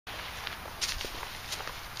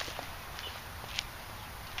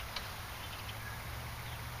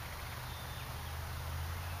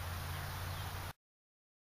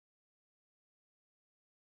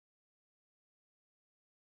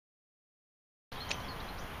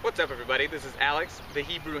What's up, everybody? This is Alex, the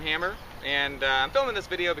Hebrew Hammer, and I'm filming this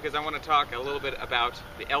video because I want to talk a little bit about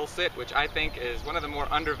the L-sit, which I think is one of the more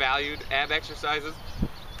undervalued ab exercises.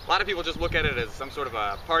 A lot of people just look at it as some sort of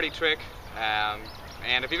a party trick,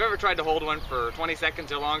 and if you've ever tried to hold one for 20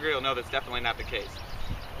 seconds or longer, you'll know that's definitely not the case.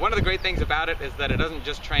 One of the great things about it is that it doesn't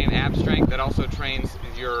just train ab strength, it also trains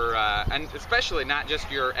your, and especially not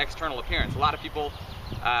just your external appearance. A lot of people,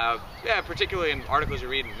 particularly in articles you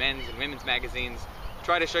read in men's and women's magazines,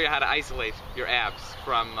 try to show you how to isolate your abs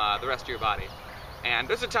from the rest of your body. And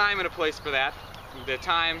there's a time and a place for that. The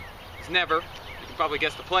time is never. You can probably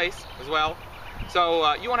guess the place as well.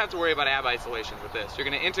 So you won't have to worry about ab isolation with this. You're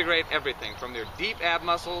going to integrate everything from your deep ab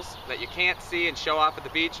muscles that you can't see and show off at the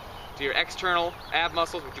beach to your external ab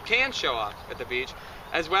muscles, which you can show off at the beach,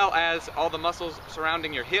 as well as all the muscles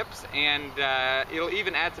surrounding your hips, and it'll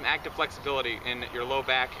even add some active flexibility in your low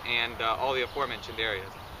back and all the aforementioned areas.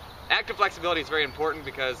 Active flexibility is very important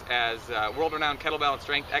because, as world-renowned kettlebell and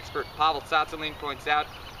strength expert Pavel Tsatsouline points out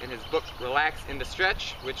in his book Relax into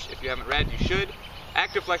Stretch, which if you haven't read you should,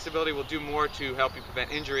 active flexibility will do more to help you prevent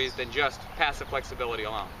injuries than just passive flexibility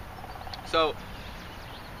alone. So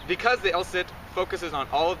because the L-sit focuses on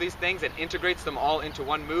all of these things and integrates them all into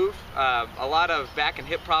one move, a lot of back and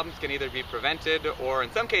hip problems can either be prevented or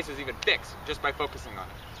in some cases even fixed just by focusing on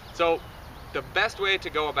it. So the best way to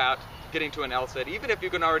go about getting to an L-sit, even if you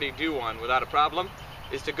can already do one without a problem,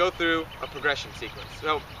 is to go through a progression sequence.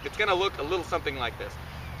 So it's going to look a little something like this.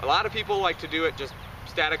 A lot of people like to do it just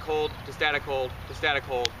static hold to static hold to static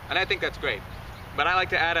hold, and I think that's great. But I like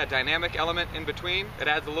to add a dynamic element in between. It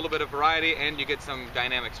adds a little bit of variety and you get some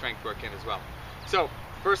dynamic strength work in as well. So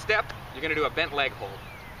first step, you're going to do a bent leg hold.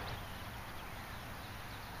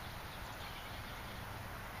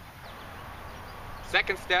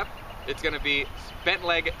 Second step, it's going to be bent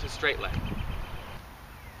leg to straight leg.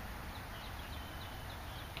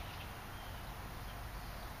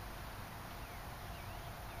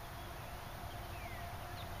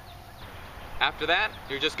 After that,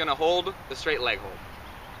 you're just going to hold the straight leg hold.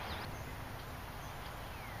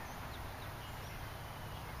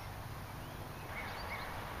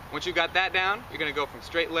 Once you've got that down, you're going to go from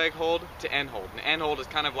straight leg hold to end hold. And end hold is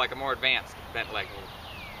kind of like a more advanced bent leg hold.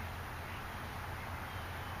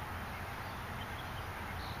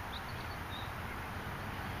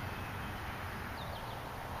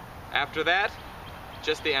 After that,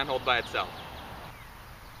 just the end hold by itself.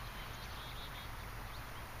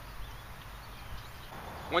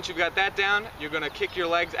 Once you've got that down, you're going to kick your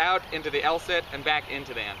legs out into the L-sit and back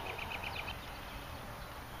into the end hold.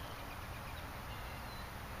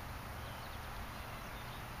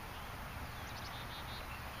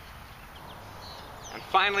 And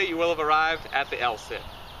finally, you will have arrived at the L-sit.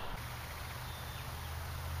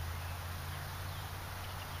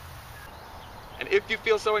 And if you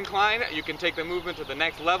feel so inclined, you can take the movement to the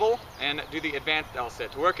next level and do the advanced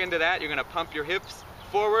L-sit. To work into that, you're going to pump your hips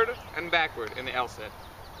forward and backward in the L-sit.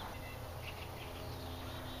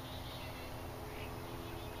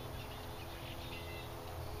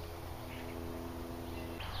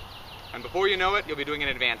 And before you know it, you'll be doing an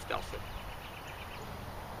advanced L-sit.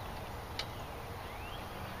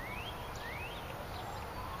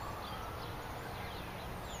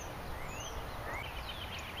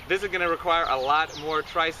 This is going to require a lot more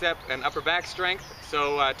tricep and upper back strength,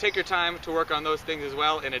 so take your time to work on those things as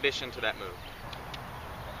well in addition to that move.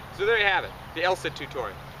 So there you have it, the L-sit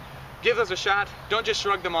tutorial. Give those a shot. Don't just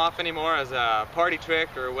shrug them off anymore as a party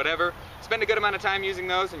trick or whatever. Spend a good amount of time using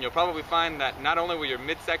those and you'll probably find that not only will your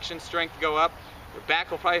midsection strength go up, your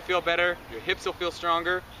back will probably feel better, your hips will feel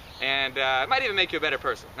stronger, and it might even make you a better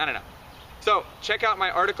person. I don't know. So check out my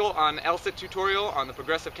article on L-sit tutorial on the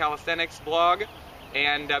Progressive Calisthenics blog.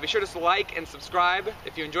 And be sure to like and subscribe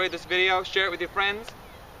if you enjoyed this video. Share it with your friends.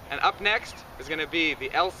 And up next is going to be the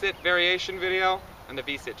L-sit variation video and the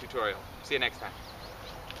V-sit tutorial. See you next time.